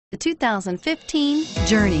The 2015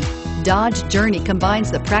 Journey. Dodge Journey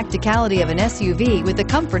combines the practicality of an SUV with the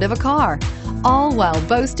comfort of a car, all while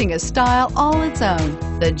boasting a style all its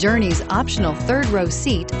own. The Journey's optional third-row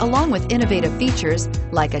seat, along with innovative features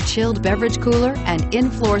like a chilled beverage cooler and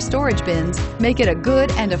in-floor storage bins, make it a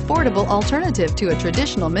good and affordable alternative to a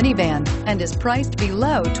traditional minivan and is priced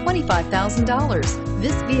below $25,000.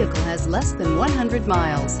 This vehicle has less than 100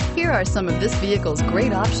 miles. Here are some of this vehicle's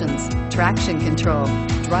great options: traction control,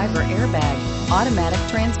 driver airbag, automatic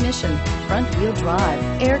transmission, front-wheel drive,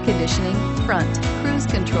 air conditioning, front, cruise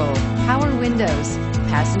control, power windows,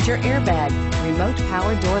 passenger airbag, remote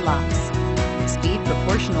power door locks, speed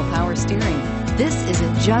proportional power steering. This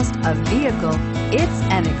isn't just a vehicle, it's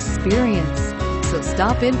an experience. So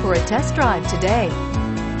stop in for a test drive today.